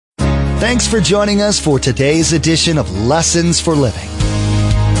Thanks for joining us for today's edition of Lessons for Living.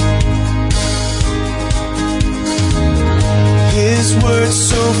 His word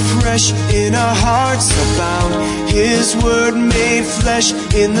so fresh in our hearts abound. His word made flesh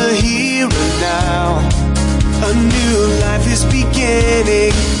in the here and now. A new life is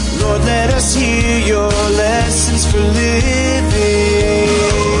beginning. Lord, let us hear your lessons for living.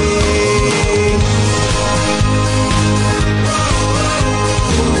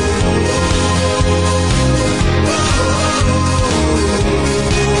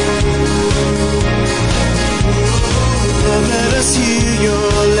 Let us hear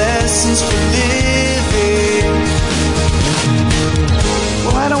your lessons for living.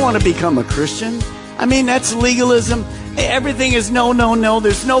 Well, I don't want to become a Christian. I mean, that's legalism. Everything is no, no, no.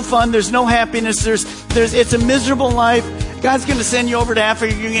 There's no fun. There's no happiness. It's a miserable life. God's going to send you over to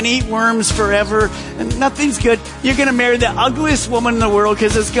Africa. You're going to eat worms forever. And nothing's good. You're going to marry the ugliest woman in the world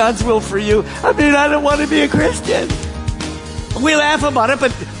because it's God's will for you. I mean, I don't want to be a Christian. We laugh about it,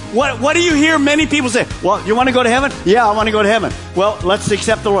 but what do you hear many people say? Well, you want to go to heaven? Yeah, I want to go to heaven. Well, let's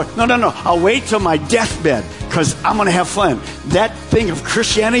accept the Lord. No. I'll wait till my deathbed because I'm going to have fun. That thing of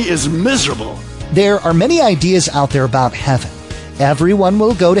Christianity is miserable. There are many ideas out there about heaven. Everyone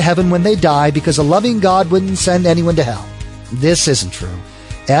will go to heaven when they die because a loving God wouldn't send anyone to hell. This isn't true.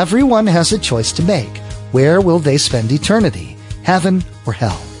 Everyone has a choice to make. Where will they spend eternity? Heaven or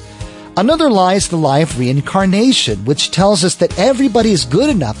hell? Another lie is the lie of reincarnation, which tells us that everybody is good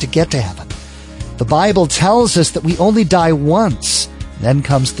enough to get to heaven. The Bible tells us that we only die once, then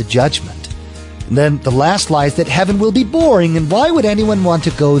comes the judgment. And then the last lie is that heaven will be boring, and why would anyone want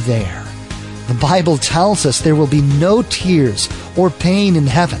to go there? The Bible tells us there will be no tears or pain in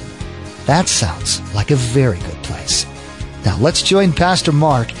heaven. That sounds like a very good place. Now let's join Pastor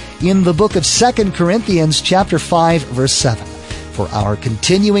Mark in the book of 2 Corinthians chapter 5, verse 7. For our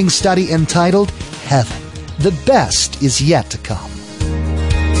continuing study entitled, Heaven, the Best is Yet to Come.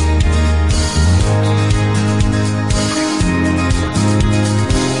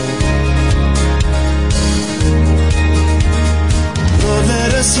 Lord,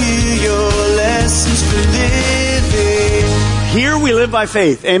 let us hear your lessons for living. Here we live by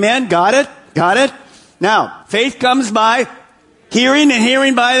faith. Amen? Got it? Got it? Now, faith comes by hearing, and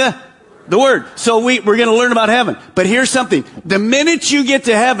hearing by the Word. So we're going to learn about heaven. But here's something. The minute you get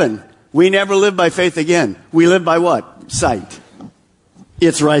to heaven, we never live by faith again. We live by what? Sight.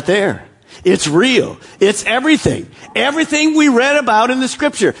 It's right there. It's real. It's everything. Everything we read about in the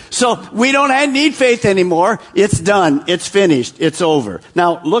Scripture. So we don't need faith anymore. It's done. It's finished. It's over.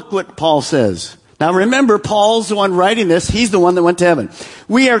 Now, look what Paul says. Now remember, Paul's the one writing this. He's the one that went to heaven.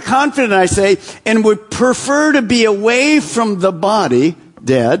 We are confident, I say, and would prefer to be away from the body,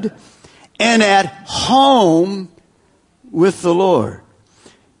 dead, and at home with the Lord.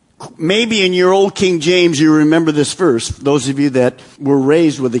 Maybe in your old King James you remember this verse. Those of you that were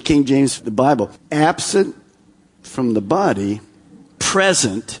raised with the King James, the Bible. Absent from the body,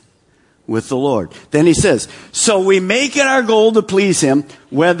 present with the Lord. Then he says, so we make it our goal to please Him,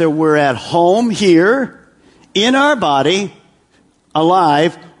 whether we're at home here, in our body,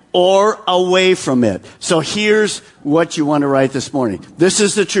 alive, or away from it. So here's what you want to write this morning. This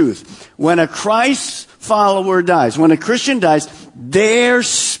is the truth. When a Christ follower dies, when a Christian dies, their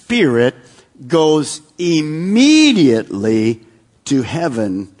spirit goes immediately to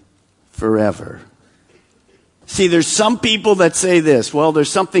heaven forever. See, there's some people that say this. Well,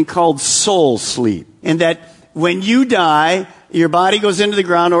 there's something called soul sleep. And that when you die, your body goes into the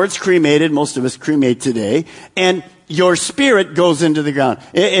ground or it's cremated. Most of us cremate today. And your spirit goes into the ground.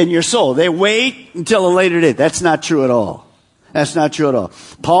 And your soul. They wait until a later date. That's not true at all. That's not true at all.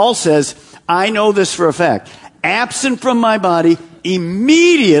 Paul says, I know this for a fact. Absent from my body,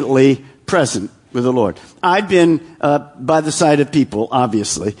 immediately present with the Lord. I've been by the side of people,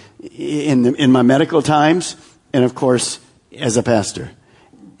 obviously, in my medical times, and of course, as a pastor.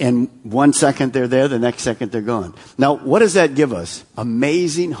 And 1 second they're there, the next second they're gone. Now, what does that give us?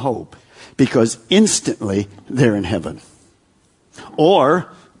 Amazing hope. Because instantly they're in heaven.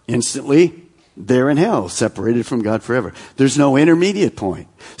 Or instantly they're in hell, separated from God forever. There's no intermediate point.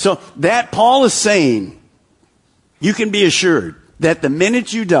 So that Paul is saying, you can be assured that the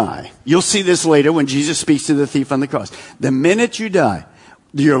minute you die, you'll see this later when Jesus speaks to the thief on the cross. The minute you die,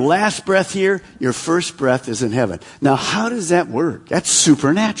 your last breath here, your first breath is in heaven. Now, how does that work? That's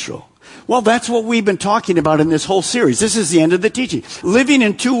supernatural. Well, that's what we've been talking about in this whole series. This is the end of the teaching. Living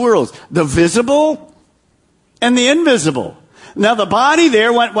in two worlds, the visible and the invisible. Now the body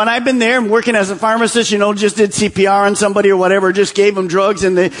there, when I've been there and working as a pharmacist, just did CPR on somebody or whatever, just gave them drugs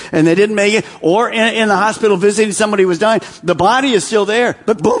and they didn't make it, or in the hospital visiting somebody who was dying, the body is still there,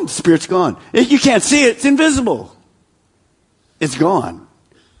 but boom, the spirit's gone. You can't see it, it's invisible. It's gone.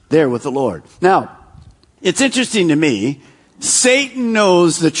 There with the Lord. Now, it's interesting to me, Satan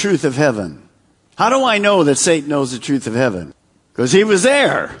knows the truth of heaven. How do I know that Satan knows the truth of heaven? Because he was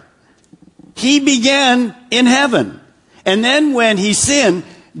there. He began in heaven. And then when he sinned,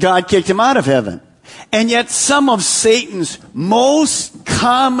 God kicked him out of heaven. And yet some of Satan's most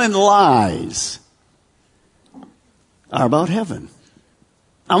common lies are about heaven.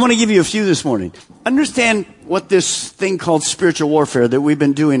 I want to give you a few this morning. Understand what this thing called spiritual warfare that we've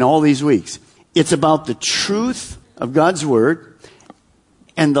been doing all these weeks. It's about the truth of God's word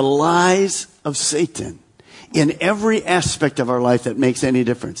and the lies of Satan in every aspect of our life that makes any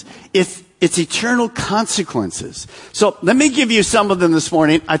difference. It's eternal consequences. So let me give you some of them this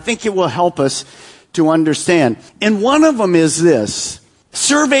morning. I think it will help us to understand. And one of them is this.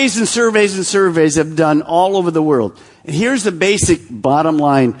 Surveys and surveys and surveys have done all over the world. And here's the basic bottom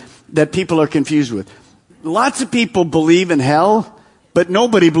line that people are confused with. Lots of people believe in hell, but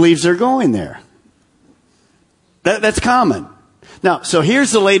nobody believes they're going there. That's common. Now, so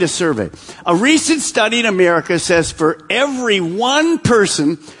here's the latest survey. A recent study in America says for every one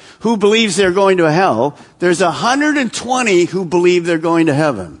person who believes they're going to hell, there's 120 who believe they're going to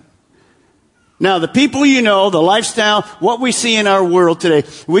heaven. Now, the people you know, the lifestyle, what we see in our world today,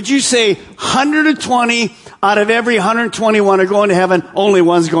 would you say 120 out of every 121 are going to heaven, only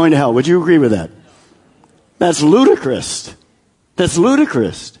one's going to hell? Would you agree with that? That's ludicrous. That's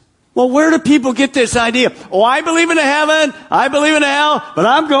ludicrous. Well, where do people get this idea? Oh, I believe in a heaven, I believe in a hell, but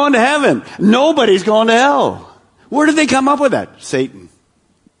I'm going to heaven. Nobody's going to hell. Where did they come up with that? Satan.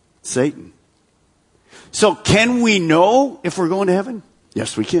 Satan. So can we know if we're going to heaven?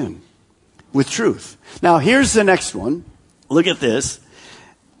 Yes, we can. With truth. Now, here's the next one. Look at this.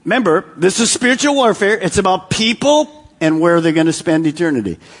 Remember, this is spiritual warfare. It's about people and where they're going to spend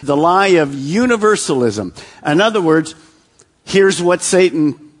eternity. The lie of universalism. In other words, here's what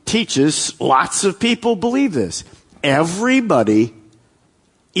Satan teaches. Lots of people believe this. Everybody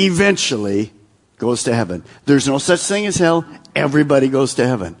eventually goes to heaven. There's no such thing as hell. Everybody goes to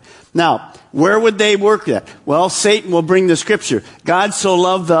heaven. Now, where would they work that? Well, Satan will bring the scripture. God so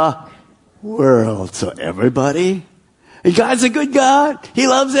loved the world. So everybody. God's a good God. He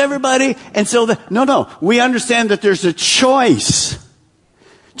loves everybody. And so, no. We understand that there's a choice.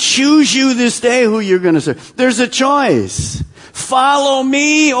 Choose you this day who you're going to serve. There's a choice. Follow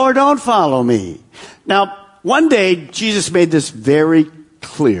me or don't follow me. Now, one day, Jesus made this very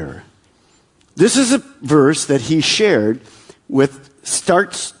clear. This is a verse that he shared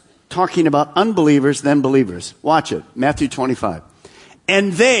starts talking about unbelievers, then believers. Watch it. Matthew 25.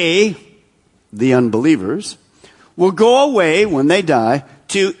 And they, the unbelievers, will go away when they die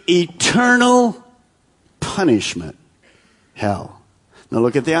to eternal punishment. Hell. Now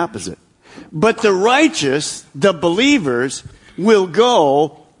look at the opposite. But the righteous, the believers, will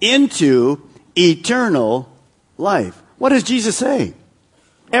go into eternal life. What does Jesus say?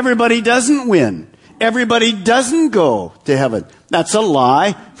 Everybody doesn't win. Everybody doesn't go to heaven. That's a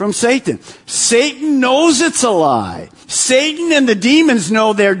lie from Satan. Satan knows it's a lie. Satan and the demons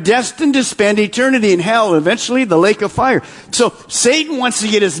know they're destined to spend eternity in hell, eventually the lake of fire. So Satan wants to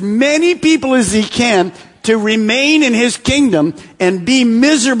get as many people as he can to remain in his kingdom and be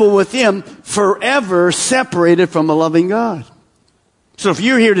miserable with him forever, separated from a loving God. So if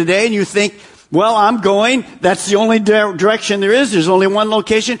you're here today and you think, well, I'm going, that's the only direction there is, there's only one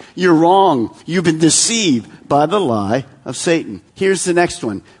location, you're wrong. You've been deceived by the lie of Satan. Here's the next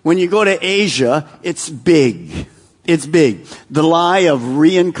one. When you go to Asia, it's big. It's big. The lie of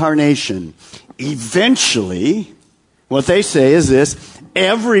reincarnation. Eventually, what they say is this,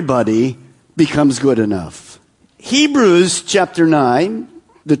 everybody becomes good enough. Hebrews chapter 9,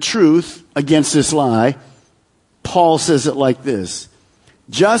 the truth against this lie, Paul says it like this.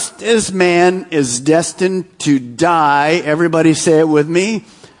 Just as man is destined to die, everybody say it with me,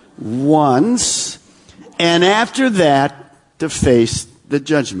 once, and after that, to face the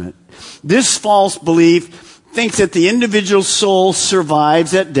judgment. This false belief thinks that the individual soul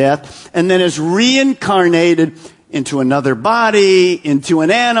survives at death and then is reincarnated into another body, into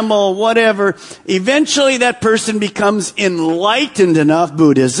an animal, whatever. Eventually that person becomes enlightened enough,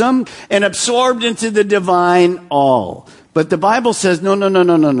 Buddhism, and absorbed into the divine all. But the Bible says,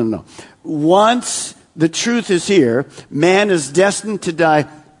 no. Once the truth is here, man is destined to die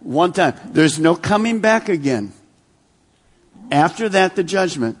one time. There's no coming back again. After that, the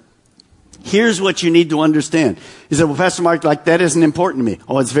judgment. Here's what you need to understand. He said, well, Pastor Mark, like that isn't important to me.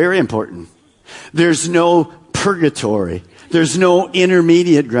 Oh, it's very important. There's no purgatory. There's no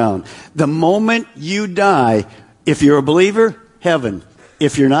intermediate ground. The moment you die, if you're a believer, heaven.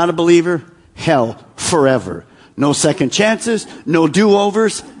 If you're not a believer, hell forever. No second chances, no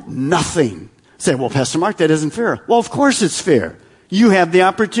do-overs, nothing. Say, well, Pastor Mark, that isn't fair. Well, of course it's fair. You have the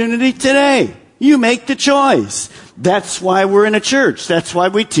opportunity today. You make the choice. That's why we're in a church. That's why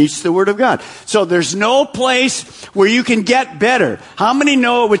we teach the Word of God. So there's no place where you can get better. How many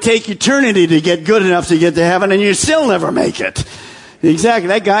know it would take eternity to get good enough to get to heaven and you still never make it? Exactly.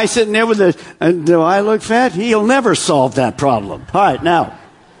 That guy sitting there with do I look fat? He'll never solve that problem. All right, now,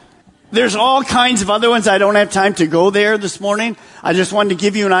 there's all kinds of other ones. I don't have time to go there this morning. I just wanted to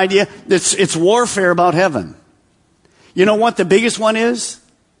give you an idea. It's warfare about heaven. You know what the biggest one is?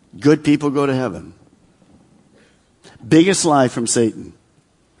 Good people go to heaven. Biggest lie from Satan.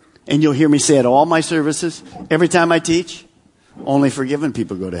 And you'll hear me say it all my services, every time I teach, only forgiven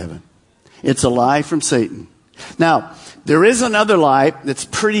people go to heaven. It's a lie from Satan. Now, there is another lie that's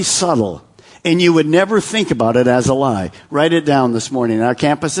pretty subtle, and you would never think about it as a lie. Write it down this morning in our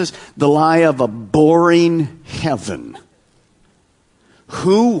campuses. The lie of a boring heaven.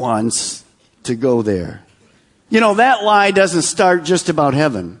 Who wants to go there? You know, that lie doesn't start just about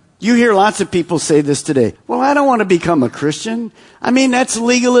heaven. You hear lots of people say this today. Well, I don't want to become a Christian. I mean, that's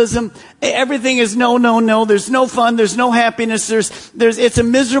legalism. Everything is no. There's no fun. There's no happiness. It's a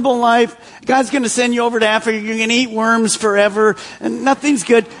miserable life. God's going to send you over to Africa. You're going to eat worms forever and nothing's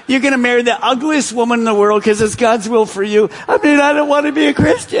good. You're going to marry the ugliest woman in the world because it's God's will for you. I mean, I don't want to be a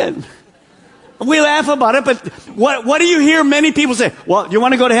Christian. We laugh about it, but what do you hear many people say? Well, you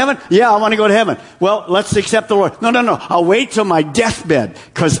want to go to heaven? Yeah, I want to go to heaven. Well, let's accept the Lord. No. I'll wait till my deathbed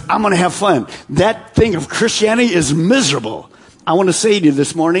because I'm going to have fun. That thing of Christianity is miserable. I want to say to you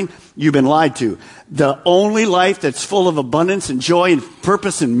this morning, you've been lied to. The only life that's full of abundance and joy and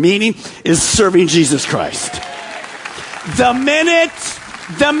purpose and meaning is serving Jesus Christ.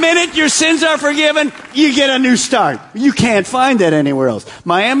 The minute your sins are forgiven, you get a new start. You can't find that anywhere else.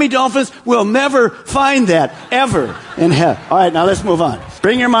 Miami Dolphins will never find that, ever, in hell. All right, now let's move on.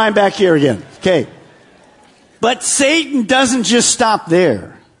 Bring your mind back here again. Okay. But Satan doesn't just stop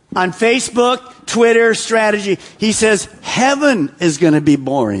there. On Facebook, Twitter, Strategy, he says, heaven is going to be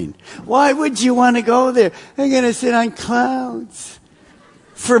boring. Why would you want to go there? They're going to sit on clouds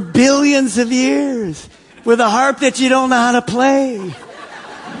for billions of years with a harp that you don't know how to play.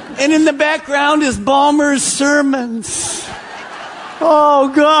 And in the background is Balmer's sermons.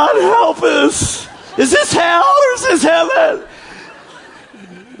 Oh, God, help us. Is this hell or is this heaven?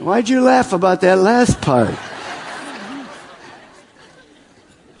 Why'd you laugh about that last part?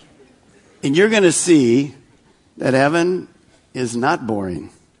 And you're going to see that heaven is not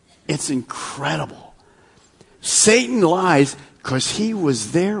boring. It's incredible. Satan lies because he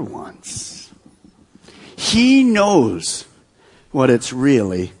was there once. He knows what it's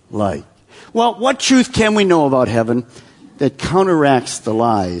really like. Well, what truth can we know about heaven that counteracts the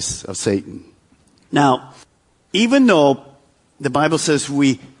lies of Satan? Now, even though the Bible says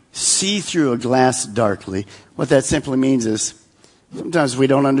we see through a glass darkly, what that simply means is sometimes we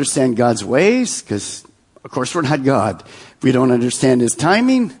don't understand God's ways because, of course, we're not God. We don't understand His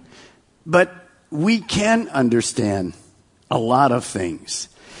timing, but we can understand a lot of things.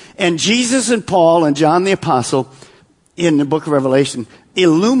 And Jesus and Paul and John the Apostle in the book of Revelation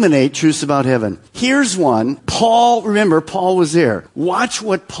illuminate truths about heaven. Here's one. Paul was there. Watch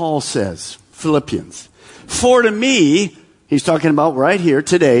what Paul says. Philippians. For to me, he's talking about right here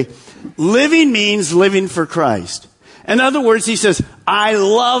today, living means living for Christ. In other words, he says, I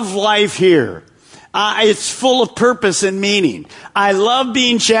love life here. It's full of purpose and meaning. I love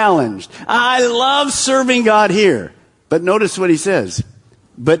being challenged. I love serving God here. But notice what he says.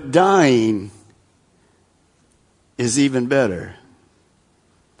 But dying is even better.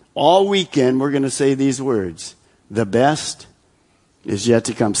 All weekend, we're going to say these words. The best is yet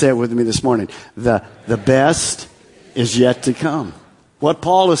to come. Say it with me this morning. The best is yet to come. What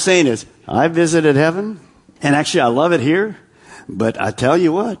Paul is saying is, I visited heaven, and actually I love it here, but I tell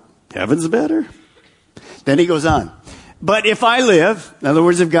you what, heaven's better. Then he goes on. But if I live, in other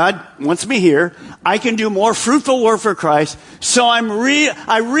words, if God wants me here, I can do more fruitful work for Christ. So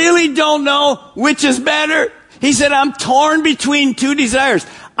I really don't know which is better. He said, I'm torn between two desires.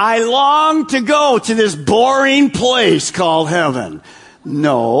 I long to go to this boring place called heaven.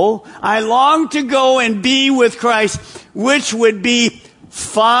 No, I long to go and be with Christ, which would be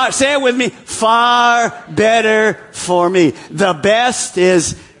far, say it with me, far better for me. The best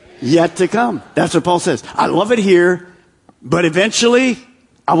is yet to come. That's what Paul says. I love it here, but eventually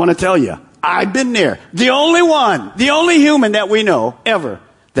I want to tell you, I've been there. The only one, the only human that we know ever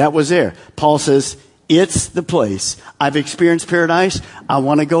that was there. Paul says, it's the place. I've experienced paradise. I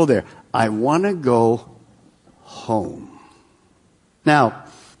want to go there. I want to go home. Now,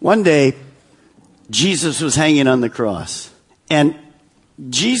 one day, Jesus was hanging on the cross. And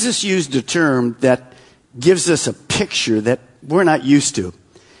Jesus used a term that gives us a picture that we're not used to.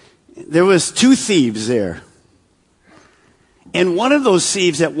 There was 2 thieves there. And one of those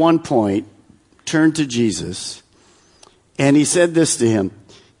thieves at one point turned to Jesus. And he said this to him.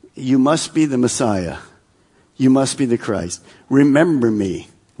 You must be the Messiah. You must be the Christ. Remember me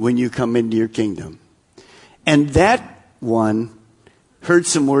when you come into your kingdom. And that one heard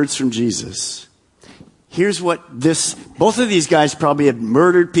some words from Jesus. Here's what both of these guys probably had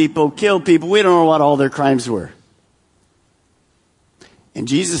murdered people, killed people. We don't know what all their crimes were. And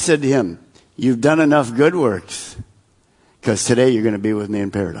Jesus said to him, you've done enough good works, because today you're going to be with me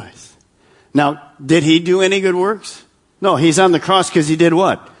in paradise. Now, did he do any good works? No, he's on the cross because he did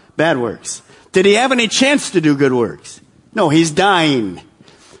what? Bad works. Did he have any chance to do good works? No, he's dying.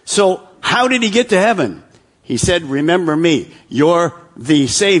 So how did he get to heaven? He said, remember me. You're the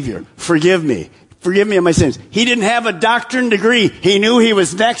Savior. Forgive me. Forgive me of my sins. He didn't have a doctrine degree. He knew he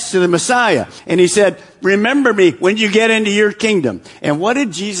was next to the Messiah. And he said, remember me when you get into your kingdom. And what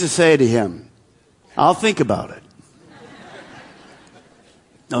did Jesus say to him? I'll think about it.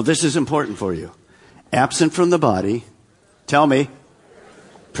 No, this is important for you. Absent from the body. Tell me.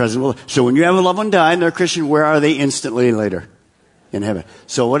 Present will. So when you have a loved one die and they're a Christian, where are they instantly later? In heaven.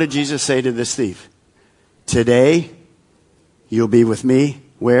 So what did Jesus say to this thief? Today, you'll be with me.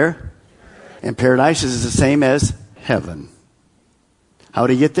 Where? And paradise is the same as heaven. How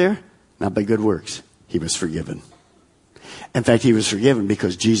did he get there? Not by good works. He was forgiven. In fact, he was forgiven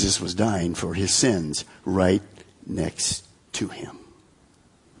because Jesus was dying for his sins right next to him.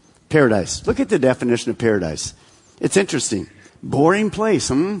 Paradise. Look at the definition of paradise. It's interesting. Boring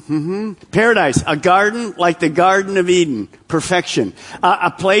place. Paradise, a garden like the Garden of Eden. Perfection.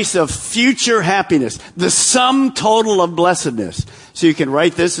 A place of future happiness. The sum total of blessedness. So you can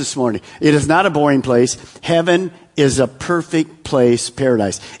write this morning. It is not a boring place. Heaven is a perfect place,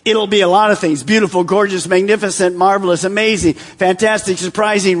 paradise. It'll be a lot of things. Beautiful, gorgeous, magnificent, marvelous, amazing, fantastic,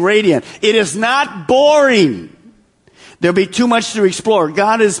 surprising, radiant. It is not boring. There'll be too much to explore.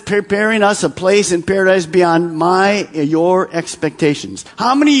 God is preparing us a place in paradise beyond your expectations.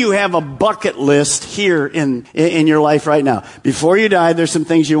 How many of you have a bucket list here in your life right now? Before you die, there's some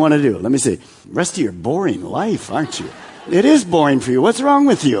things you want to do. Let me see. The rest of your boring life, aren't you? It is boring for you. What's wrong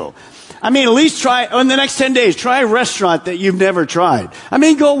with you? I mean, at least try, in the next 10 days, try a restaurant that you've never tried. I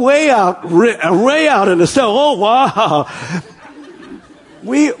mean, go way out in the snow. Oh, wow.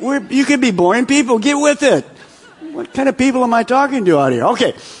 You could be boring people. Get with it. What kind of people am I talking to out here?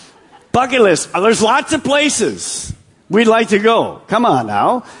 Okay. Bucket list. There's lots of places we'd like to go. Come on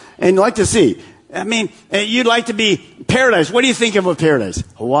now. And like to see. I mean, you'd like to be paradise. What do you think of a paradise?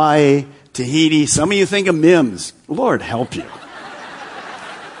 Hawaii, Tahiti. Some of you think of Mims. Lord help you.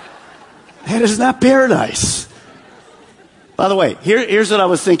 That is not paradise. By the way, here's what I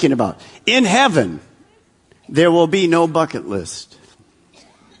was thinking about. In heaven, there will be no bucket list.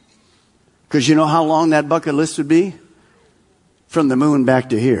 Because you know how long that bucket list would be? From the moon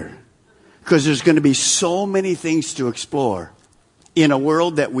back to here. Because there's going to be so many things to explore in a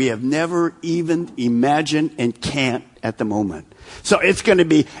world that we have never even imagined and can't at the moment. So it's going to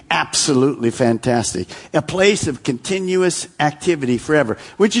be absolutely fantastic. A place of continuous activity forever.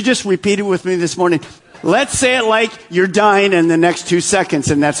 Would you just repeat it with me this morning? Let's say it like you're dying in the next 2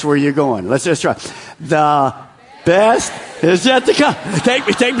 seconds and that's where you're going. Let's just try. The best is yet to come. Take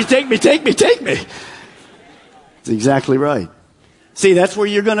me, take me, take me, take me, take me. That's exactly right. See, that's where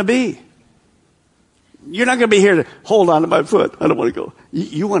you're going to be. You're not going to be here to hold on to my foot. I don't want to go.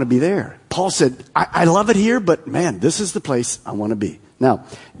 You want to be there. Paul said, I love it here, but man, this is the place I want to be. Now,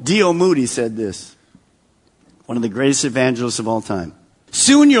 D.L. Moody said this, one of the greatest evangelists of all time.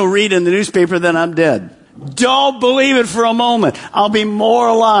 Soon you'll read in the newspaper that I'm dead. Don't believe it for a moment. I'll be more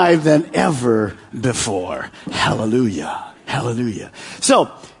alive than ever before. Hallelujah. Hallelujah.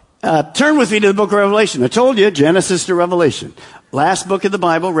 So, turn with me to the book of Revelation. I told you, Genesis to Revelation. Last book of the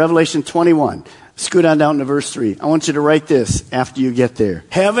Bible, Revelation 21. Scoot on down to verse 3. I want you to write this after you get there.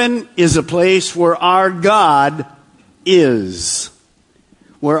 Heaven is a place where our God is.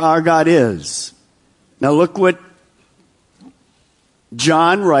 Where our God is. Now look what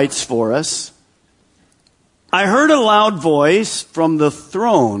John writes for us. I heard a loud voice from the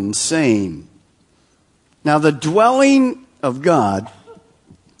throne saying, now the dwelling of God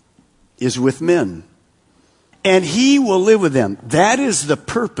is with men, and he will live with them. That is the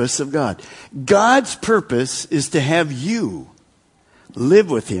purpose of God. God's purpose is to have you live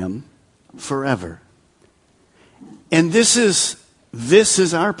with him forever. And this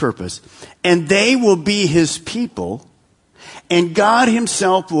is our purpose. And they will be his people, and God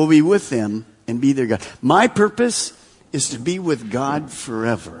himself will be with them and be their God. My purpose is to be with God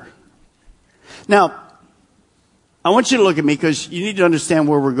forever. Now, I want you to look at me because you need to understand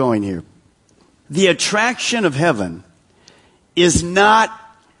where we're going here. The attraction of heaven is not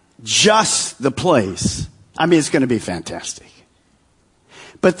just the place. I mean, it's going to be fantastic.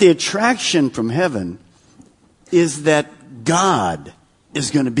 But the attraction from heaven is that God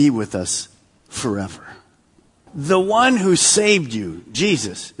is going to be with us forever. The one who saved you,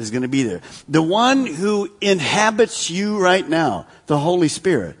 Jesus, is going to be there. The one who inhabits you right now, the Holy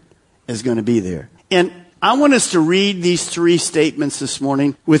Spirit, is going to be there. And I want us to read these three statements this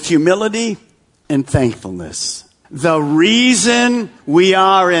morning with humility and thankfulness. The reason we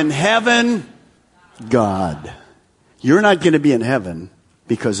are in heaven, God. You're not going to be in heaven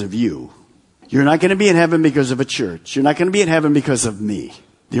because of you. You're not going to be in heaven because of a church. You're not going to be in heaven because of me.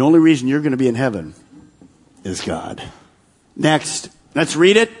 The only reason you're going to be in heaven is God. Next, let's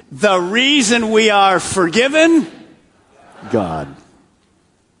read it. The reason we are forgiven, God.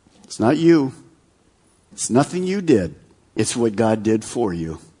 It's not you. It's nothing you did. It's what God did for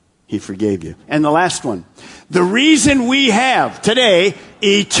you. He forgave you. And the last one. The reason we have today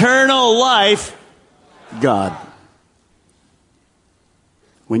eternal life, God.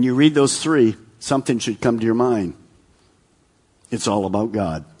 When you read those three, something should come to your mind. It's all about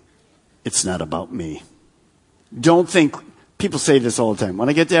God. It's not about me. Don't think, people say this all the time. When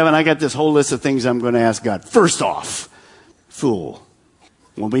I get to heaven, I got this whole list of things I'm going to ask God. First off, fool.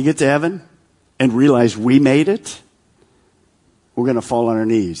 When we get to heaven and realize we made it, we're going to fall on our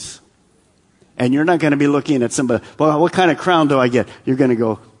knees. And you're not going to be looking at somebody, well, what kind of crown do I get? You're going to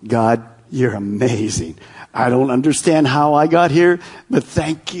go, God, you're amazing. I don't understand how I got here, but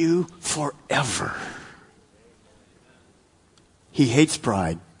thank you forever. He hates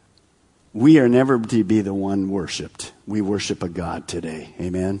pride. We are never to be the one worshipped. We worship a God today.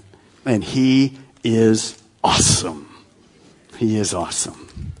 Amen. And he is awesome. He is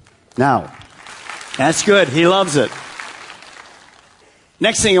awesome. Now, that's good. He loves it.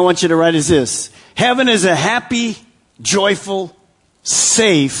 Next thing I want you to write is this. Heaven is a happy, joyful,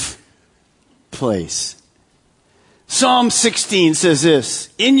 safe place. Psalm 16 says this.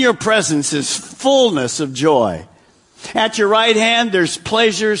 In your presence is fullness of joy. At your right hand, there's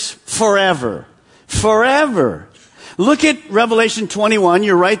pleasures forever. Forever. Look at Revelation 21.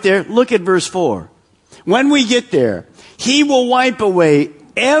 You're right there. Look at verse 4. When we get there, he will wipe away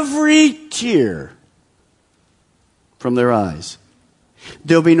every tear from their eyes.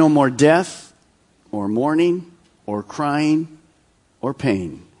 There'll be no more death or mourning or crying or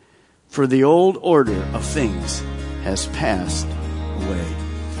pain. For the old order of things has passed away.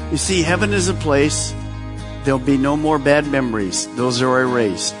 You see, heaven is a place. There'll be no more bad memories. Those are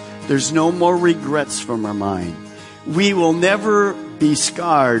erased. There's no more regrets from our mind. We will never be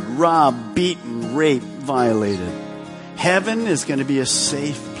scarred, robbed, beaten, raped, violated. Heaven is going to be a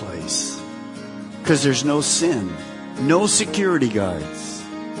safe place because there's no sin, no security guards.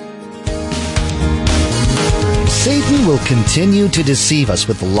 Satan will continue to deceive us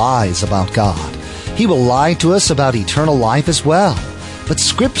with lies about God. He will lie to us about eternal life as well. But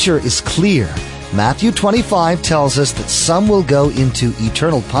Scripture is clear. Matthew 25 tells us that some will go into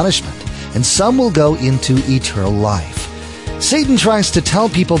eternal punishment and some will go into eternal life. Satan tries to tell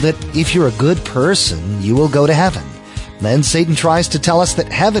people that if you're a good person, you will go to heaven. Then Satan tries to tell us that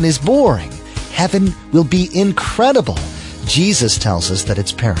heaven is boring. Heaven will be incredible. Jesus tells us that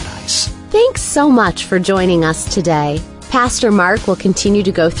it's paradise. Thanks so much for joining us today. Pastor Mark will continue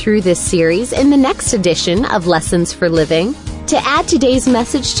to go through this series in the next edition of Lessons for Living. To add today's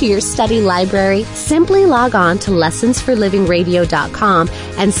message to your study library, simply log on to lessonsforlivingradio.com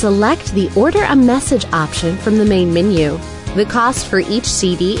and select the Order a Message option from the main menu. The cost for each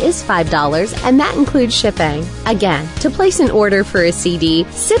CD is $5, and that includes shipping. Again, to place an order for a CD,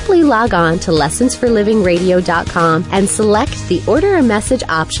 simply log on to lessonsforlivingradio.com and select the Order a Message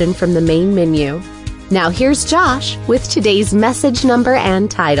option from the main menu. Now here's Josh with today's message number and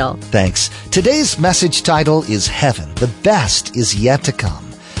title. Thanks. Today's message title is Heaven, the Best is Yet to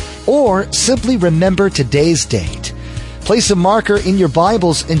Come. Or simply remember today's date. Place a marker in your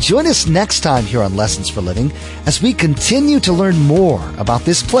Bibles and join us next time here on Lessons for Living as we continue to learn more about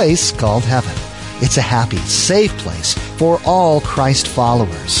this place called heaven. It's a happy, safe place for all Christ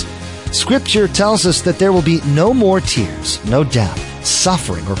followers. Scripture tells us that there will be no more tears, no death,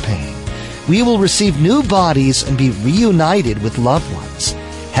 suffering, or pain. we will receive new bodies and be reunited with loved ones.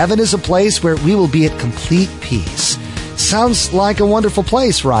 Heaven is a place where we will be at complete peace. Sounds like a wonderful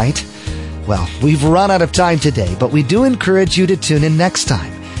place, right? Well, we've run out of time today, but we do encourage you to tune in next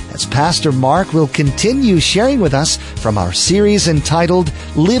time as Pastor Mark will continue sharing with us from our series entitled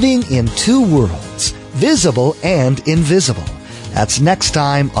Living in Two Worlds, Visible and Invisible. That's next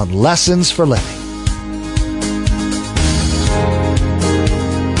time on Lessons for Living.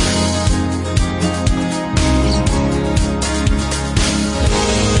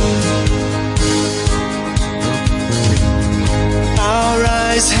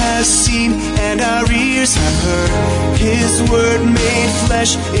 Has seen and our ears have heard His word made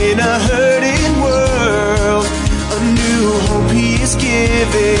flesh in a hurting world. A new hope He is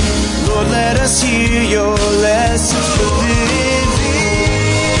giving. Lord, let us hear your lessons for living.